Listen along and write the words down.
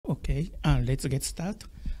Okay, let's get started.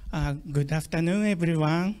 Good afternoon,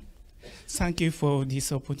 everyone. Thank you for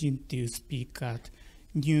this opportunity to speak at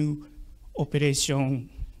New Operation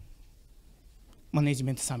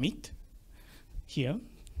Management Summit here.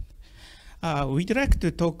 We'd like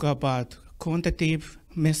to talk about quantitative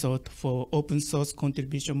method for open source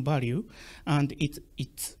contribution value and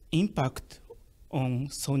its impact on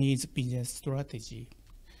Sony's business strategy.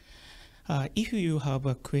 If you have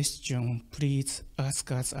a question, please ask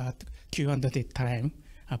us at Q&A time.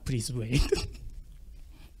 Please wait.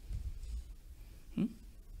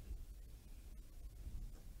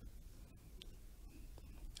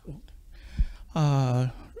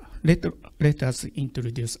 Let us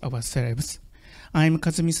introduce ourselves. I'm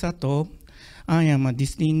Kazumi SATO. I am a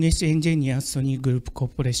distinguished engineer at Sony Group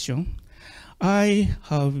Corporation. I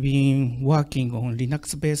have been working on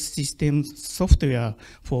Linux-based system software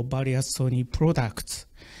for various Sony products.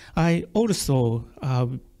 I also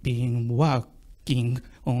have been working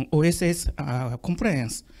on OSS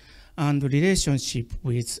compliance and relationship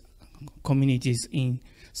with communities in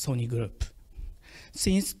Sony Group.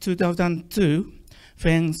 Since 2002,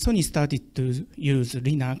 when Sony started to use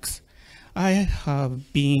Linux, I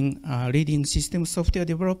have been leading system software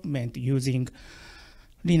development using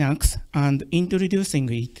Linux and introducing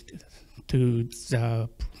it to the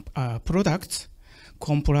products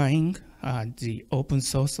complying the open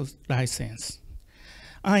source license.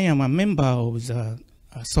 I am a member of the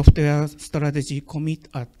software strategy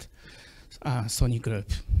committee at Sony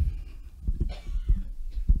Group.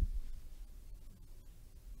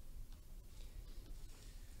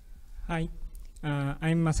 Hi,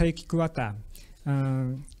 I'm Masayuki KUWATA.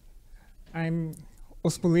 I'm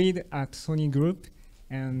OSPO lead at Sony Group,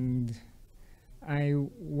 and I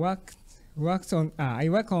work on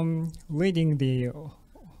leading the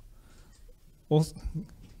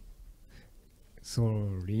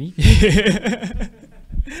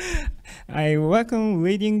I work on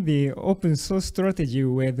leading the open source strategy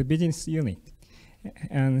with the business unit,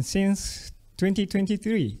 and since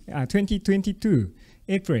 2022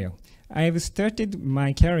 April, I've started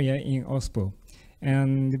my career in OSPO.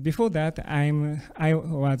 And before that, I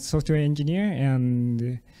was software engineer,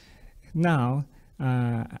 and now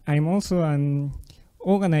I'm also an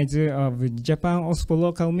organizer of Japan OSPO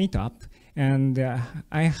local meetup, and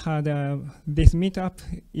I had this meetup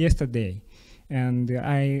yesterday, and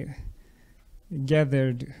I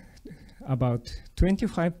gathered about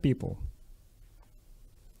 25 people.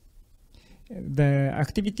 The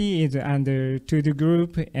activity is under To-Do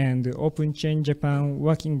Group and Open Chain Japan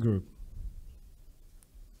Working Group.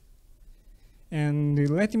 And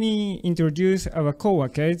let me introduce our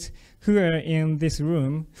co-workers who are in this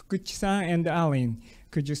room, Fukuchi-san and Alin.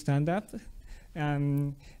 Could you stand up?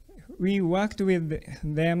 We worked with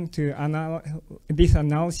them to this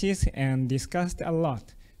analysis and discussed a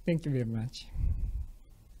lot. Thank you very much.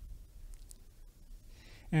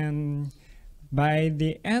 And by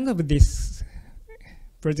the end of this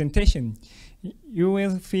presentation, you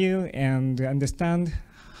will feel and understand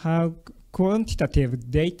how quantitative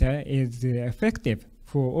data is effective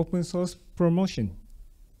for open source promotion.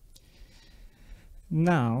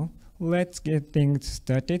 Now, let's get things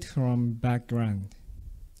started from background.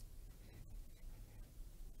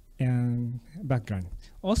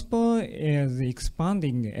 OSPO is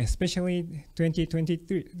expanding, especially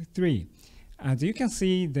 2023. As you can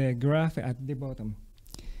see the graph at the bottom.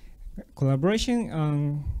 Collaboration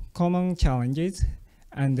on common challenges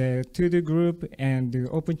and the To-Do Group and the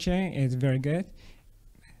Open Chain is very good.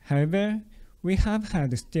 However, we have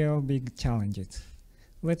had still big challenges.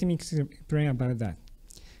 Let me explain about that.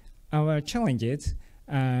 Our challenges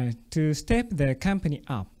are to step the company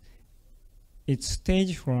up. Its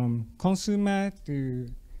stage from consumer to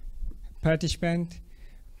participant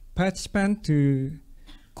to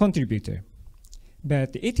contributor.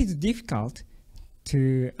 But it is difficult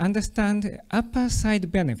to understand upper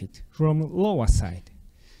side benefit from lower side.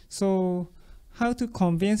 So how to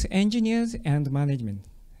convince engineers and management?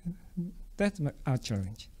 That's our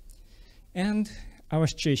challenge. And our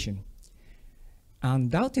situation.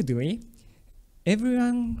 Undoubtedly,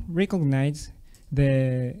 everyone recognizes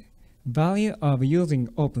the value of using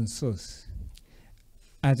open source.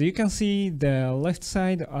 As you can see, the left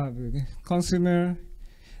side of consumer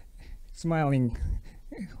smiling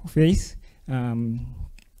face,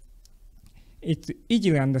 it's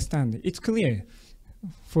easily understand. It's clear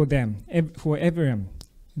for them, for everyone,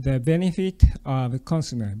 the benefit of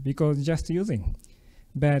consumer because just using.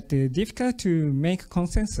 But difficult to make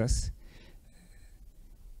consensus.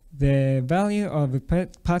 The value of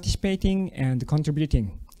participating and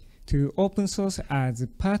contributing to open source as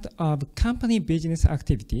part of company business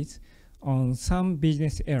activities on some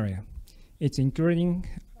business area. It's including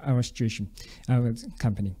our situation, our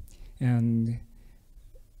company. And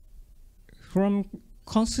from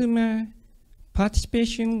consumer,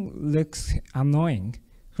 participation looks annoying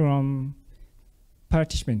from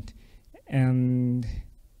participant, and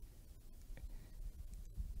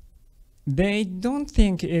they don't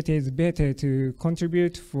think it is better to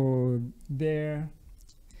contribute for their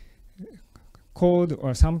code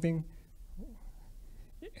or something.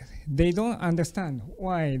 They don't understand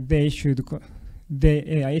why they should,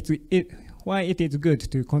 why it is good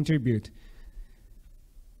to contribute.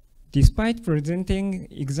 Despite presenting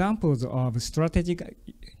examples of strategic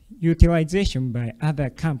utilization by other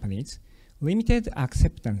companies, limited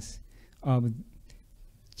acceptance of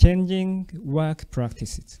changing work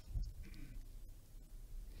practices.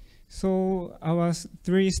 So our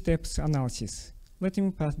 3 steps analysis. Let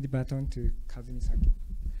me pass the baton to Kazumi-san.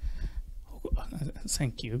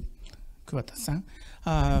 Thank you, Kuwata-san.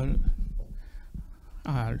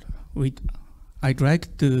 I'd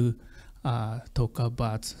like to talk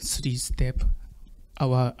about 3-step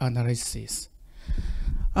our analysis.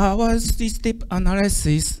 Our 3-step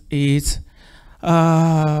analysis is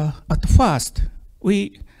at first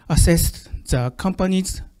we assessed the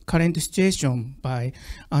company's current situation by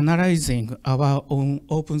analyzing our own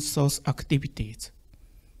open source activities.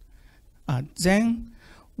 Then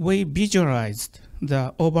we visualized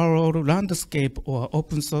the overall landscape or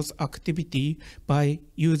open source activity by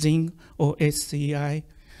using OSCI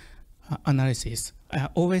analysis.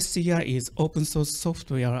 OSCI is open source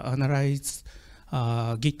software analyzed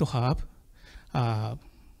GitHub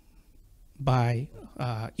by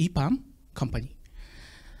Impa company.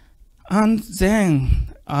 And then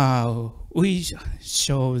we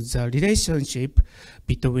show the relationship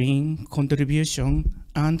between contribution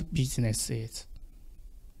and businesses.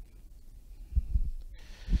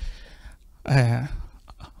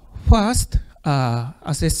 First,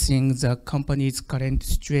 assessing the company's current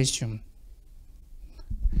situation.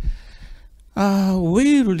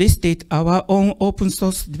 We listed our own open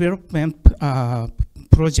source development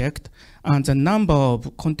project and the number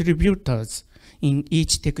of contributors in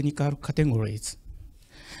each technical categories.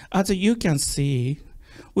 As you can see,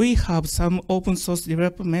 we have some open source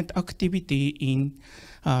development activity in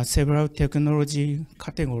several technology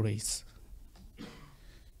categories.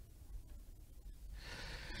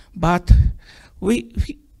 But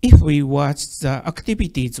if we watch the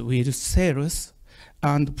activities with sales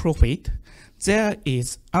and profit, there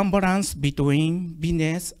is imbalance between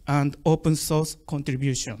business and open source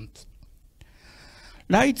contributions.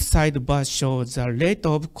 Right side bar shows the rate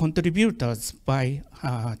of contributors by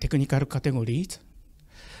technical categories.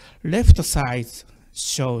 Left side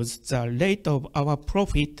shows the rate of our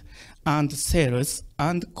profit and sales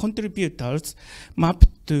and contributors mapped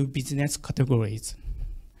to business categories.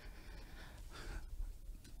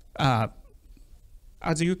 As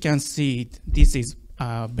you can see, this is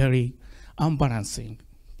very unbalancing.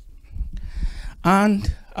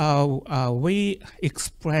 And we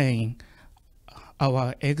explain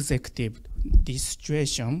our executive this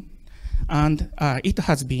situation, and it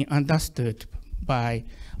has been understood by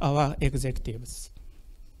our executives.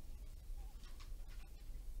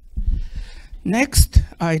 Next,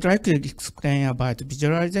 I'd like to explain about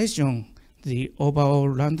visualization, the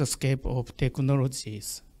overall landscape of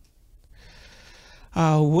technologies.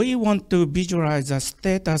 We want to visualize the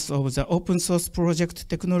status of the open source project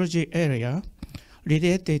technology area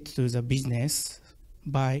related to the business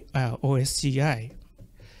by OSCI.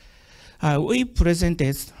 We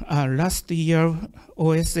presented last year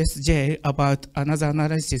OSSJ about another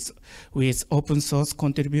analysis with open source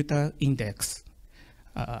contributor index.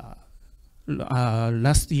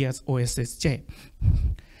 Last year's OSSJ.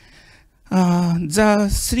 The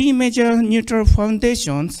 3 major neutral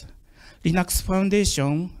foundations, Linux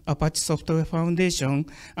Foundation, Apache Software Foundation,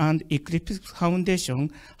 and Eclipse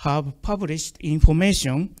Foundation, have published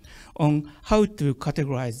information on how to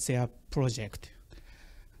categorize their project.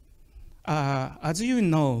 As you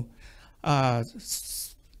know,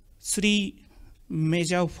 3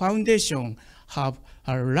 major foundations have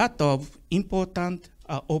a lot of important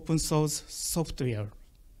open source software.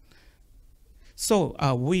 So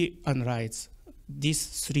we analyze these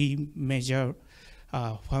 3 major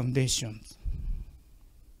foundations.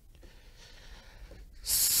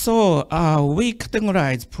 So we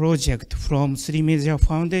categorize project from 3 major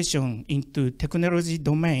foundations into technology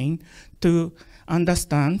domain to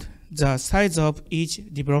understand the size of each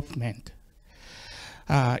development.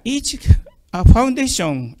 Each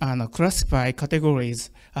foundation classify categories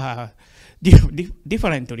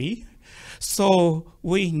differently. So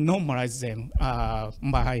we normalize them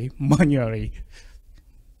by manually.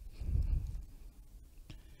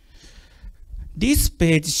 This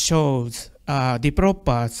page shows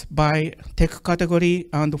developers by tech category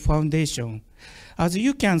and foundation. As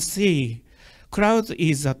you can see, cloud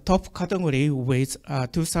is a top category with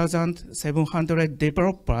 2,700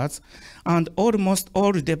 developers, and almost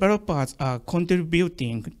all developers are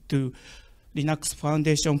contributing to Linux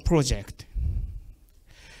Foundation project.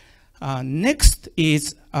 Next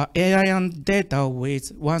is AI and data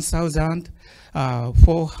with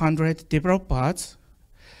 1,400 developers.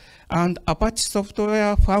 And Apache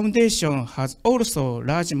Software Foundation has also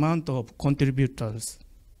large amount of contributors.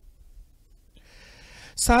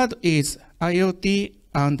 Third is IoT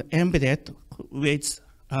and embedded with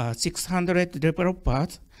 600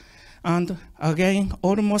 developers. And again,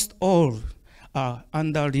 almost all are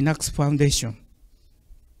under Linux Foundation.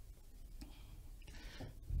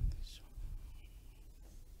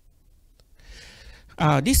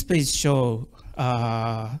 This page shows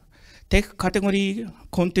tech category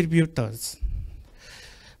contributors.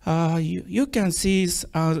 You can see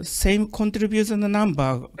same contribution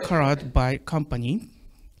number colored by company.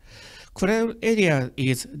 Cloud area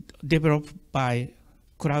is developed by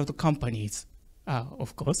cloud companies,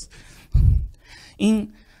 of course.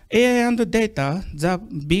 In AI and data, the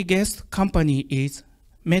biggest company is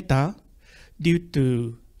Meta due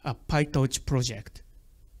to a PyTorch project.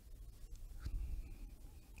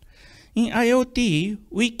 In IoT,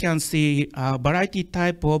 we can see a variety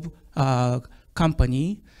type of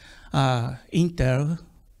company, Intel,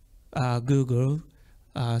 Google,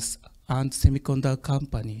 and semiconductor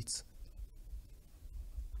companies.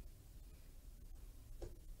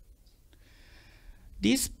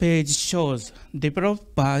 This page shows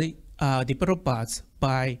developers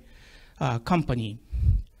by company.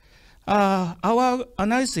 Our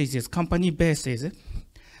analysis is company basis,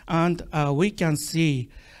 and we can see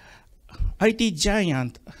IT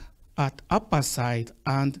giant at upper side,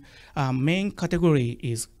 and main category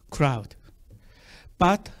is cloud.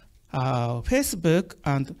 But Facebook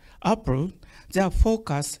and Apple, their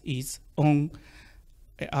focus is on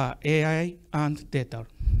AI and data.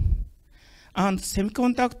 And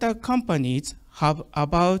semiconductor companies have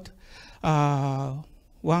about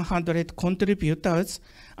 100 contributors,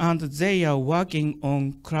 and they are working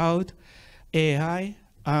on cloud, AI,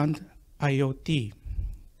 and IoT.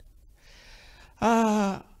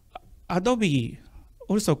 Adobe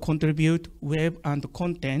also contribute web and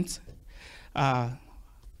content. Our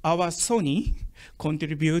Sony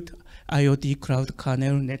contribute IoT cloud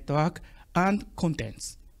kernel network and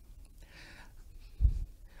contents.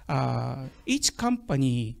 Each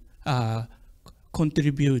company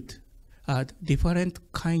contribute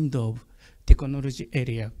different kind of technology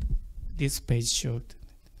area. This page showed.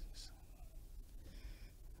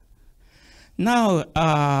 Now,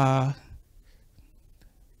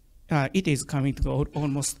 it is coming to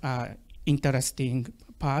almost interesting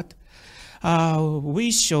part.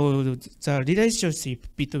 We show the relationship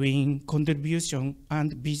between contribution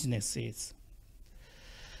and businesses.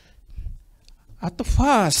 At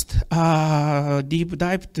first, deep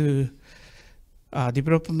dive to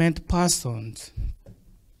development persons.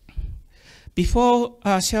 Before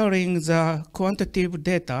sharing the quantitative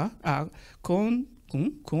data,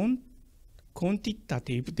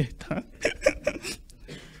 quantitative data,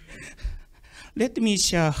 let me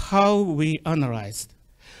share how we analyzed.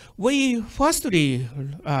 We firstly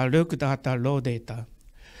looked at the raw data.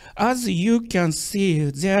 As you can see,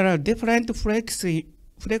 there are different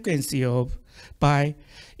frequency of by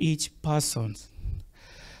each person.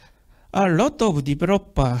 A lot of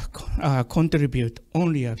developers contribute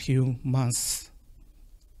only a few months.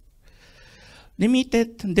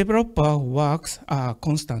 Limited developer works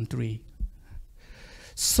constantly.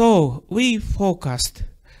 So we focused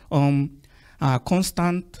on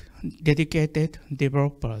constant dedicated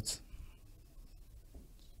developers.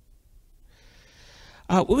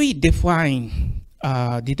 We define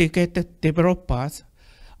dedicated developers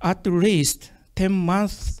at least 10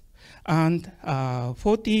 months and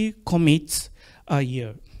 40 commits a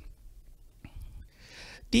year.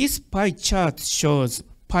 This pie chart shows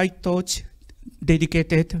PyTorch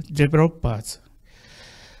dedicated developers.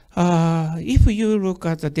 If you look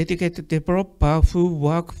at the dedicated developer who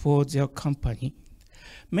work for their company,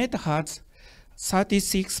 Meta has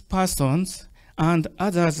 36 persons and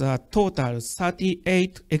others are total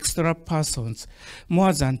 38 extra persons,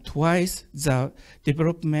 more than twice the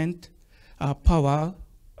development power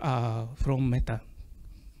from Meta.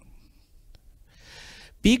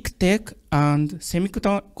 Big tech and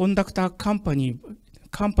semiconductor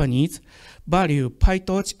companies value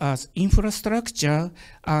PyTorch as infrastructure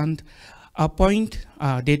and appoint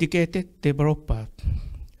a dedicated developer.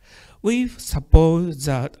 We suppose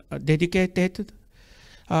that a dedicated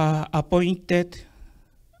appointed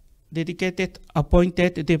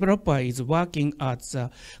developer is working at the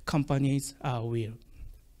company's will.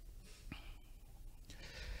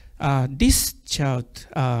 This chart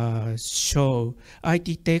shows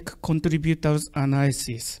IT Tech contributors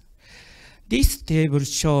analysis. This table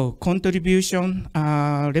shows contribution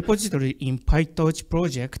repository in PyTorch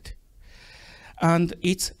project and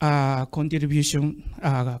its contribution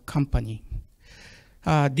company.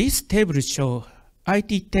 This table shows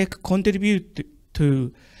IT Tech contribute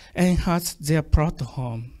to enhance their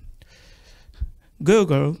platform.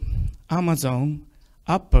 Google, Amazon,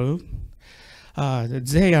 Apple,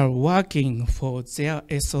 they are working for their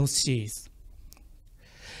SOCs.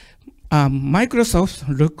 Microsoft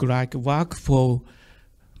look like work for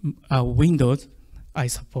Windows, I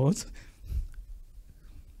suppose.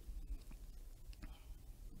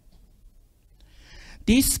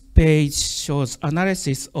 This page shows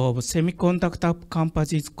analysis of semiconductor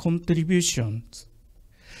companies' contributions.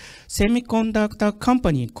 Semiconductor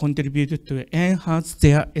companies contribute to enhance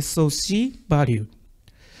their SOC value.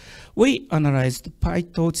 We analyzed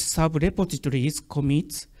PyTorch sub-repositories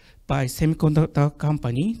commits by semiconductor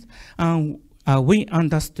companies, and we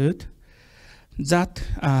understood that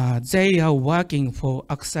they are working for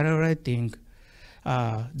accelerating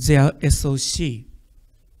their SOC.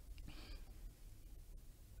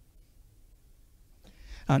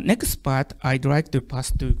 Next part, I'd like to pass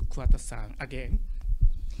to Kuwata-san again.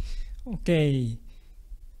 Okay,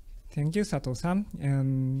 thank you, Sato-san.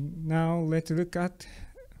 And now let's look at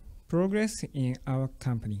progress in our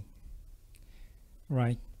company.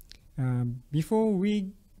 Right. Before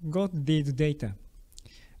we got these data,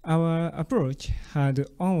 our approach had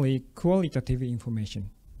only qualitative information,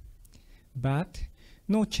 but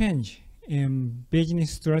no change in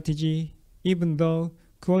business strategy, even though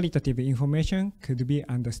qualitative information could be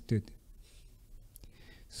understood.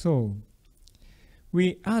 So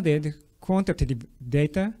we added quantitative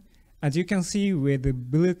data, as you can see with the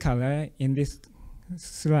blue color in this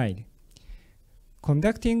slide,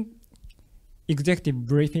 conducting executive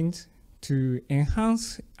briefings to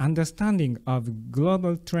enhance understanding of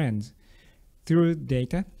global trends through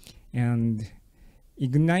data and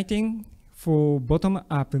igniting for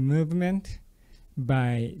bottom-up movement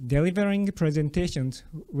by delivering presentations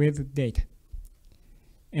with data.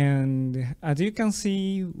 And as you can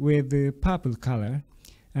see with the purple color,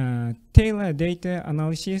 tailored data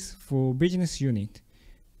analysis for business unit,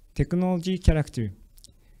 technology character,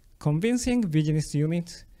 convincing business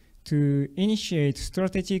units to initiate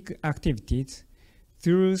strategic activities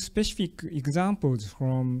through specific examples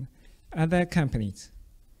from other companies.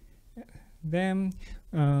 Then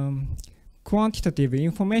quantitative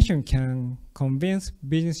information can convince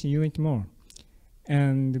business unit more,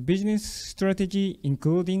 and business strategy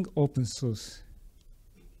including open source.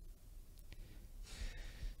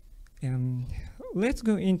 And let's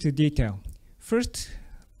go into detail. First,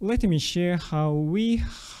 let me share how we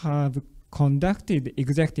have conducted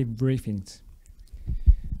executive briefings.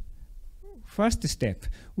 First step,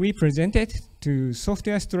 we presented to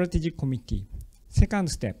Software Strategy Committee. Second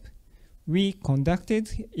step, we conducted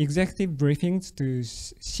executive briefings to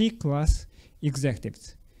C-class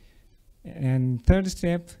executives. And third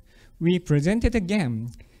step, we presented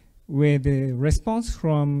again with a response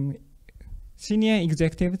from senior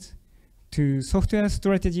executives to Software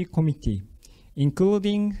Strategy Committee,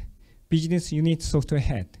 including business unit software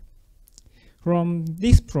head. From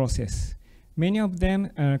this process, many of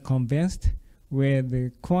them are convinced with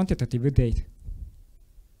the quantitative data.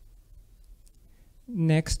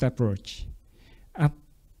 Next approach,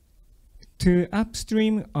 to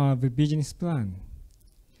upstream of a business plan.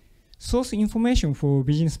 Source information for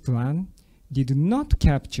business plan did not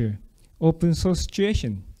capture open source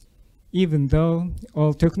situation, even though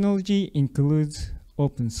all technology includes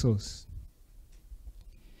open source.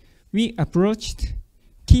 We approached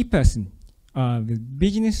key person of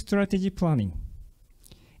business strategy planning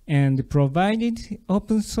and provided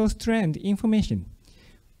open source trend information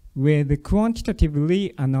with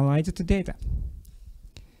quantitatively analyzed data.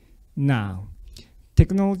 Now,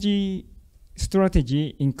 technology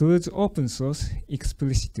strategy includes open source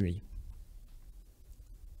explicitly.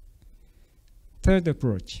 Third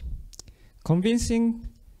approach, convincing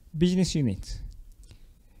business units.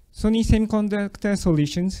 Sony Semiconductor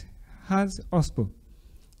Solutions has OSPO.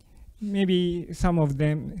 Maybe some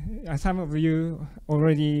of you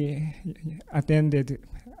already attended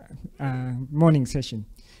morning session,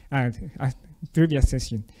 previous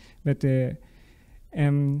session. But they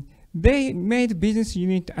made business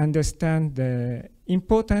unit understand the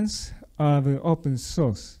importance of open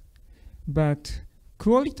source. But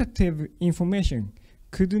qualitative information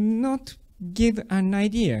could not give an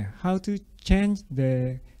idea how to change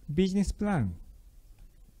the business plan.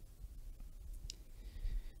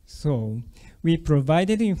 So we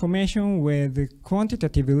provided information with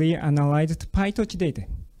quantitatively analyzed PyTorch data,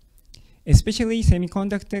 especially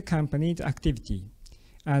semiconductor companies' activity,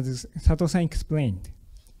 as Sato-san explained.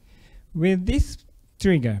 With this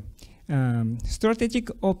trigger, strategic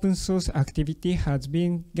open source activity has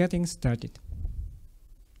been getting started.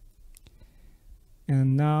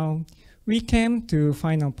 And now we came to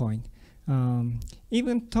final point.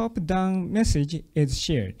 Even top-down message is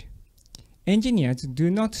shared. Engineers do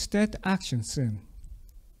not start action soon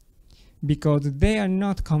because they are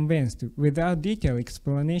not convinced without detailed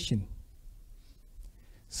explanation.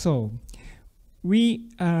 So we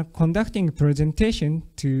are conducting a presentation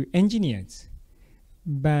to engineers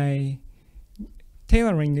by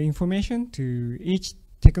tailoring the information to each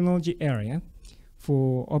technology area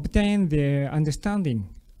for obtaining their understanding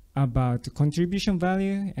about contribution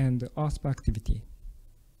value and OSPO activity.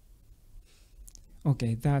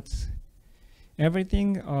 Okay, that's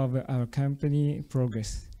everything of our company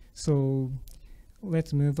progress. So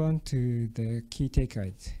let's move on to the key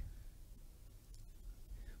takeaways.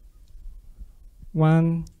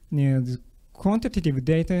 One, the quantitative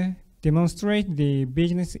data demonstrate the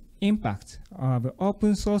business impact of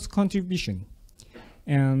open source contribution,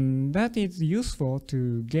 and that is useful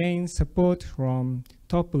to gain support from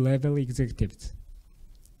top-level executives.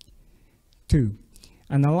 Two,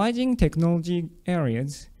 analyzing technology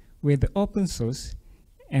areas with open source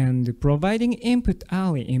and providing input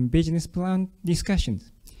early in business plan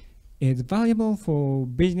discussions is valuable for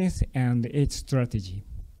business and its strategy.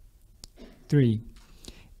 Three,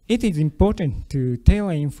 it is important to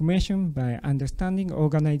tailor information by understanding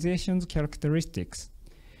organizations' characteristics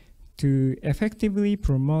to effectively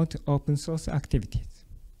promote open source activities.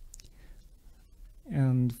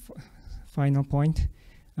 And final point,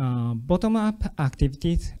 bottom-up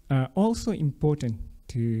activities are also important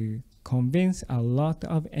to convince a lot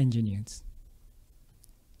of engineers.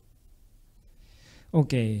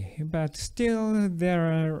 Okay, but still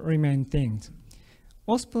there remain things.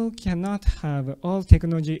 OSPO cannot have all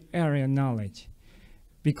technology area knowledge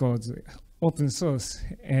because open source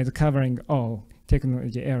is covering all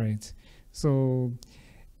technology areas. So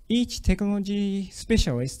each technology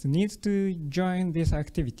specialist needs to join this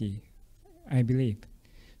activity, I believe.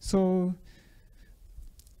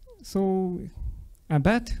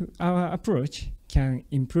 But our approach can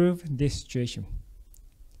improve this situation.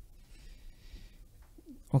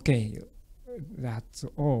 Okay, that's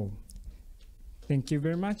all. Thank you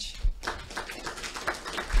very much.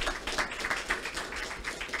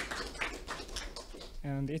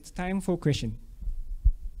 And it's time for question.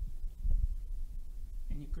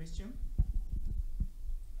 Any question?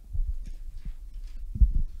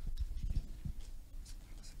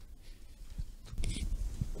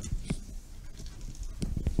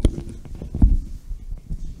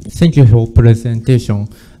 Thank you for presentation.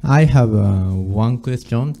 I have one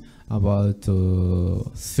question about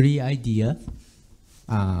 3 ideas.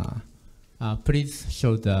 Please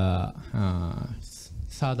show the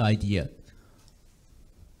 3rd idea.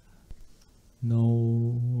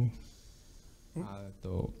 No.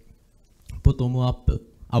 Bottom up.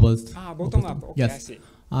 About bottom up. Okay, yes.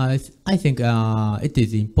 I see. I think it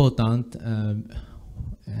is important.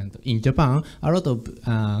 And in Japan, a lot of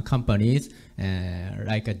companies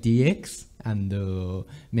like a DX and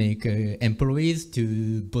make employees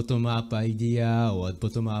to bottom-up idea or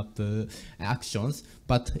bottom-up actions,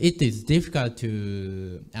 but it is difficult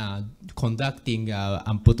to conducting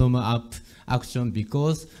a bottom-up action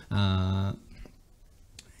because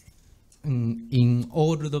in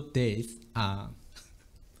old days,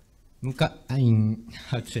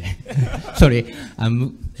 sorry,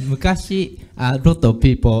 昔 a lot of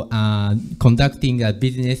people conducting a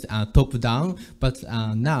business top down, but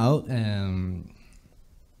now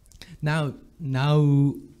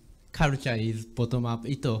culture is bottom up.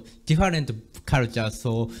 It's a different culture.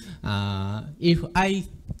 So if I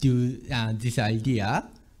do this idea,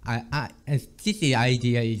 this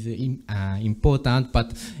idea is important,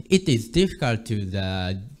 but it is difficult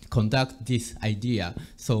to conduct this idea.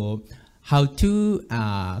 So how to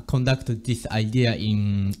conduct this idea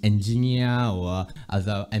in engineer or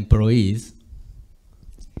other employees?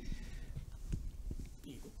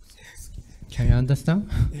 Can you understand?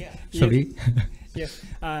 Yeah. Sorry. Yes.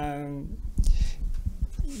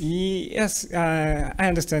 Yes, I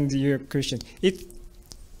understand your question.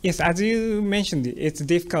 Yes, as you mentioned, it's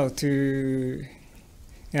difficult to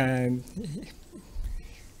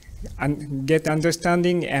get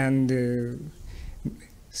understanding and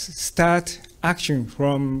start action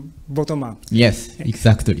from bottom up. Yes,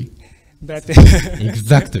 exactly. But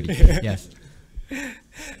Exactly. Yes.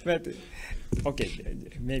 but okay,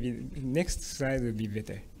 maybe next slide will be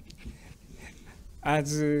better.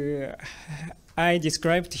 As I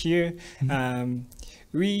described here,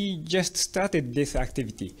 we just started this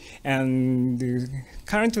activity, and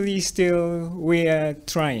currently still we are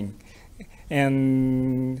trying.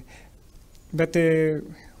 But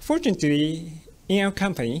fortunately, in our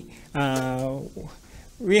company,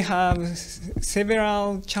 we have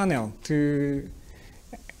several channels to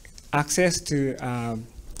access to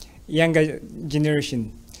younger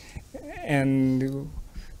generation, and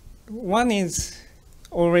one is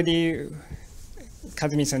already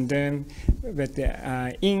Kazumi-san done, but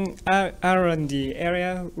in our R&D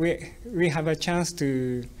area, we have a chance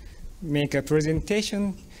to make a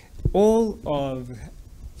presentation all of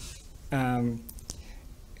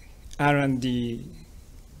R&D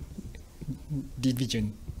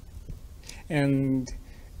division, and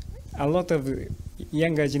a lot of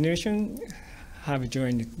younger generation have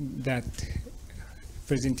joined that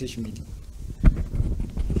presentation meeting.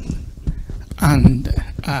 And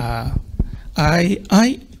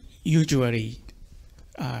I usually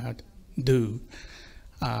do.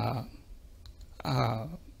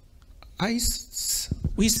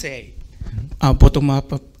 We say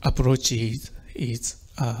bottom-up approach is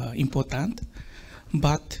important,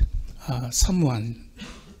 but someone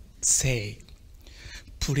say,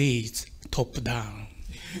 please top-down.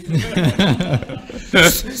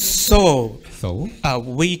 So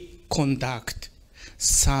we conduct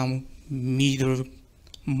some middle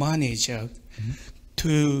manager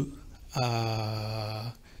to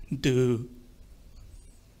do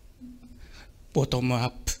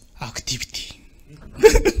bottom-up activity.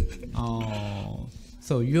 Oh,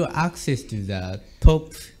 so your access to the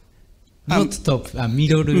top, not top,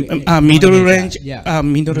 middle range, yeah.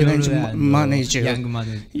 middle range and, manager,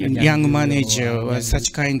 young manager, or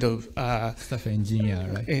such kind of staff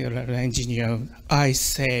engineer, right? Engineer. I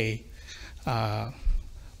say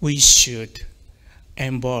we should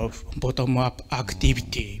involve bottom-up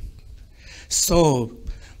activity. So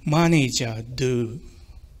manager do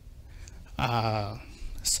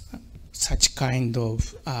such kind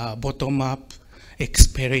of bottom-up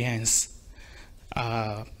experience.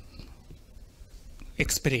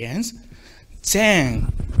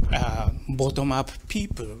 Then bottom-up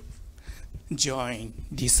people join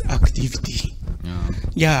this activity.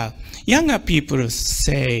 Yeah, younger people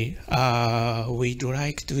say we'd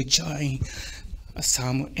like to join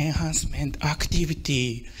some enhancement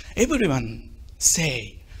activity. Everyone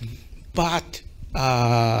say, but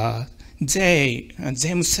they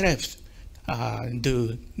themselves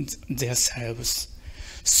do themselves.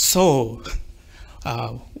 So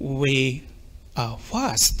we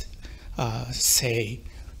first say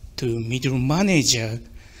to middle manager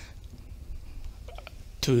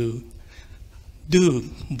to do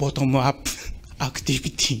bottom-up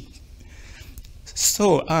activity.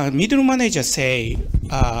 So middle manager say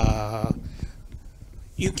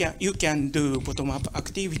you can do bottom-up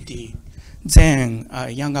activity. Then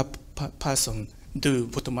younger person do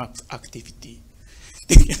bottom-up activity.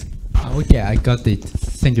 Okay, I got it.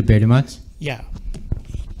 Thank you very much. Yeah.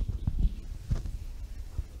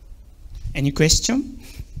 Any question?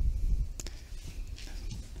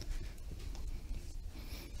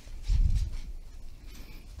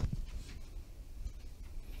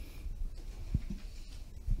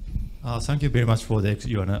 Thank you very much for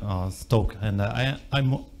your talk, and I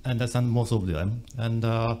understand most of them. And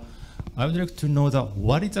I would like to know that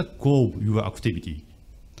what is the goal of your activity?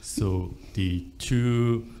 So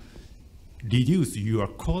to reduce your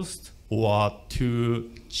cost, or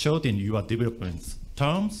to shorten your development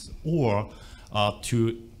terms, or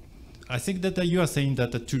to, I think that you are saying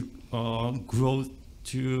that to grow,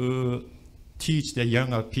 to teach the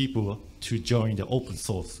younger people to join the open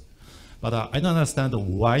source. But I don't understand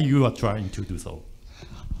why you are trying to do so.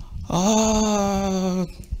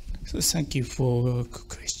 So thank you for the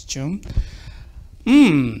question.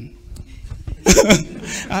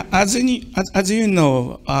 As you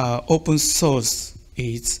know, open source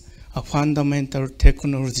is a fundamental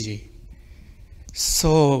technology.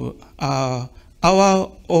 So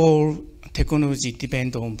our all technology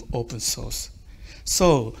depend on open source.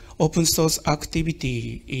 So open source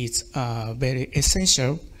activity is very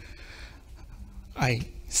essential, I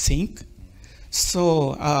think.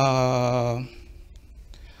 So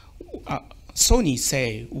Sony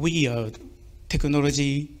say we are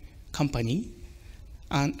technology company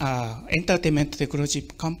and entertainment technology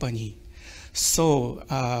company. So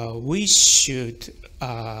we should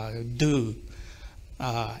do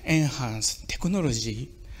enhance technology,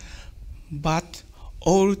 but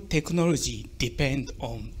all technology depend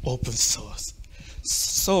on open source.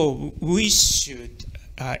 So we should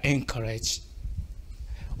encourage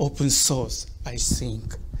open source, I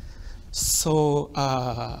think. So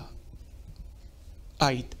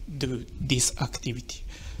I do this activity.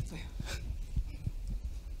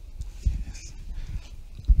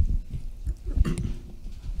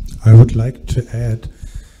 I would like to add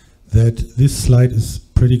that this slide is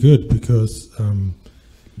pretty good because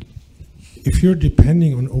if you're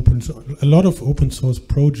depending on open source, a lot of open source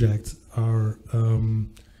projects are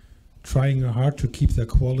trying hard to keep their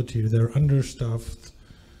quality. They're understaffed,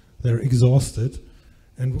 they're exhausted,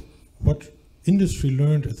 and what industry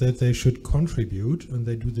learned is that they should contribute, and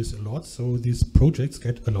they do this a lot, so these projects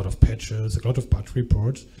get a lot of patches, a lot of bug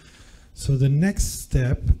reports. So the next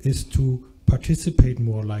step is to participate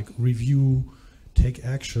more, like review, take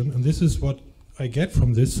action, and this is what I get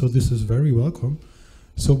from this, so this is very welcome.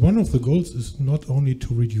 So one of the goals is not only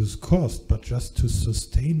to reduce cost, but just to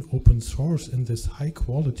sustain open source in this high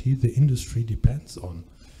quality the industry depends on.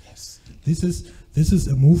 Yes. This is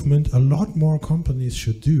a movement a lot more companies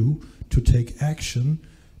should do to take action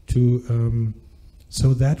to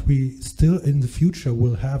so that we still in the future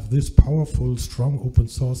will have this powerful, strong open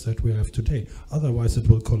source that we have today. Otherwise it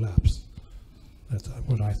will collapse. That's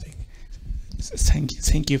what I think.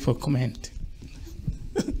 Thank you for comment.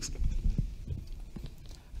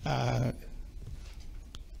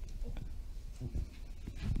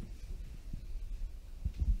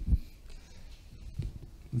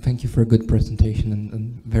 Thank you for a good presentation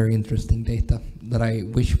and very interesting data that I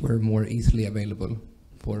wish were more easily available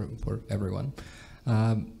for everyone.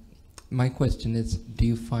 My question is, do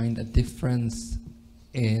you find a difference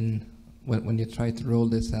in when you try to roll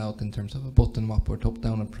this out in terms of a bottom-up or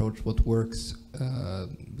top-down approach, what works,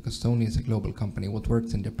 because Sony is a global company, what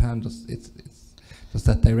works in Japan, does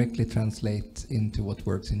that directly translate into what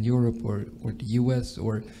works in Europe or the US,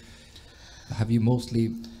 or have you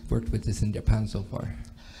mostly worked with this in Japan so far?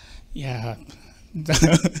 Yeah,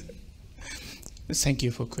 thank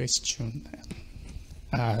you for question.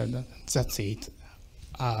 That's it.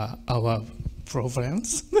 Our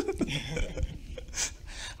problems.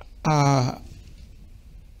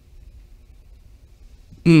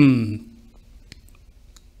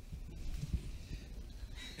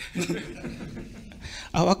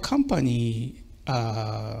 Our company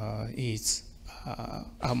is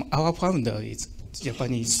our founder is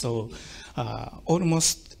Japanese, so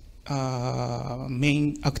almost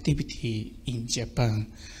main activity in Japan,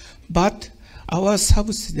 but our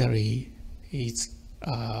subsidiary is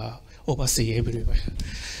overseas everywhere.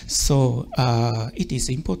 So it is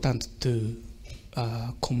important to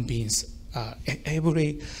convince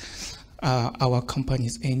every our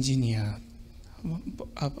company's engineer,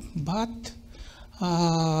 but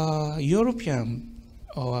European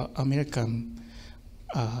or American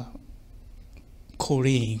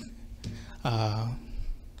colleague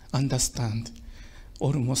understand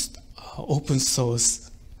almost open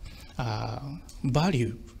source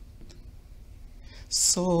value.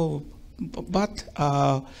 So, but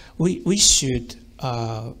we should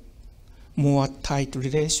more tight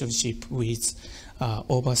relationship with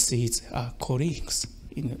overseas colleagues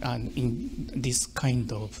in this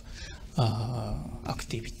kind of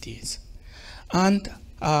activities. And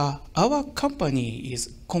our company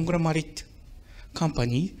is conglomerate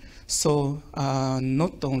company, so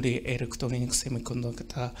not only electronic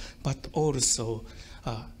semiconductor, but also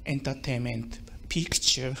entertainment,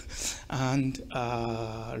 picture, and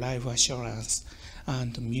life assurance,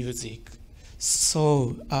 and music.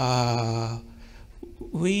 So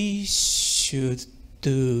we should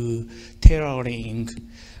do tailoring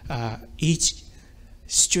each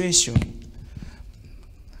situation.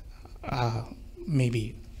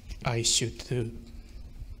 Maybe I should do.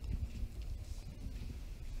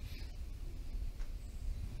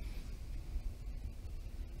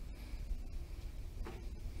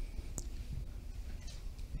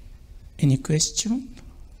 Any question?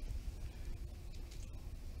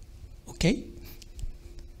 Okay.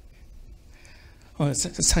 Oh,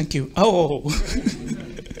 thank you. Oh.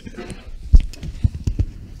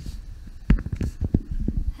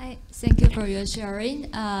 Hi, thank you for your sharing.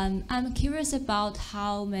 I'm curious about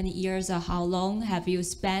how many years or how long have you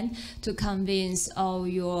spent to convince all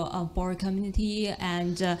your board community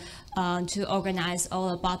and to organize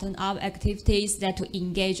all the bottom-up activities that to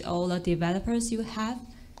engage all the developers you have?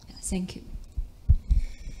 Thank you.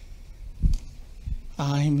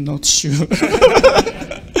 I'm not sure.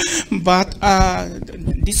 But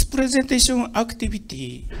this presentation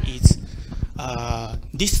activity is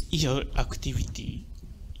this year activity.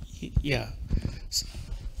 Yeah.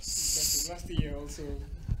 Last year also.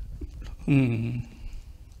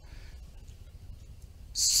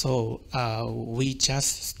 So we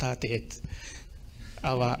just started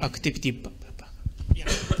our activity. Yeah.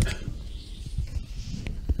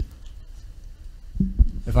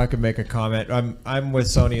 If I could make a comment, I'm with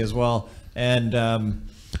Sony as well, and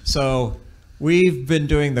so we've been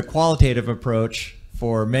doing the qualitative approach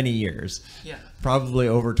for many years, probably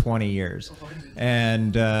over 20 years,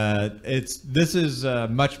 and this is a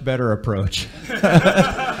much better approach.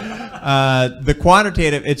 The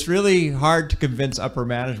quantitative, it's really hard to convince upper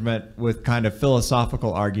management with kind of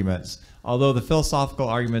philosophical arguments. Although the philosophical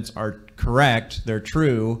arguments are correct, they're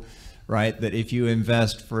true, right? That if you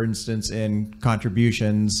invest, for instance, in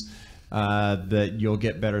contributions, that you'll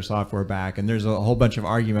get better software back. And there's a whole bunch of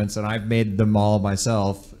arguments, and I've made them all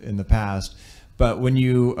myself in the past. But when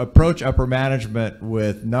you approach upper management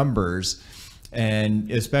with numbers,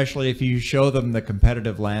 and especially if you show them the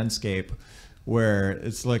competitive landscape, where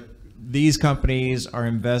it's like these companies are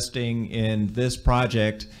investing in this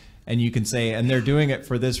project, and you can say, and they're doing it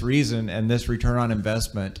for this reason and this return on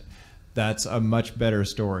investment, that's a much better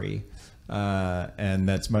story, and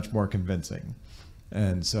that's much more convincing.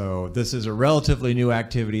 And so this is a relatively new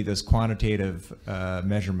activity, this quantitative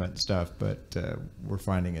measurement stuff, but we're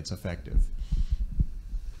finding it's effective.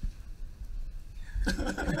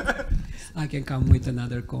 I can come with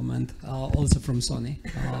another comment, also from Sony,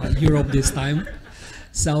 Europe this time.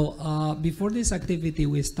 So before this activity,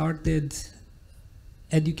 we started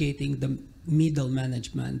educating the middle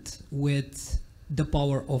management with the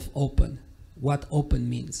power of open, what open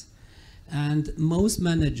means. And most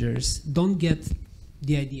managers don't get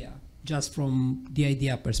the idea just from the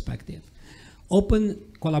idea perspective. Open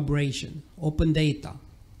collaboration, open data,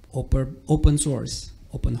 open source,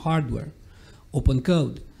 open hardware, open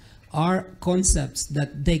code are concepts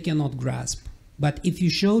that they cannot grasp. But if you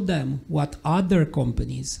show them what other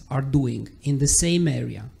companies are doing in the same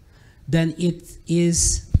area, then it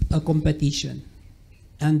is a competition,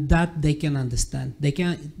 and that they can understand. They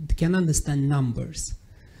can understand numbers.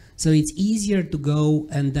 So it's easier to go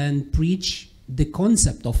and then preach the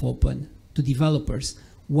concept of open to developers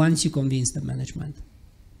once you convince the management.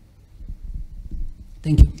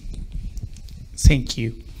 Thank you. Thank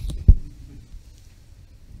you.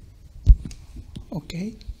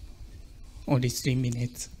 Okay. Only 3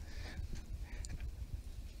 minutes.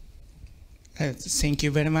 Thank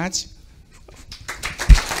you very much.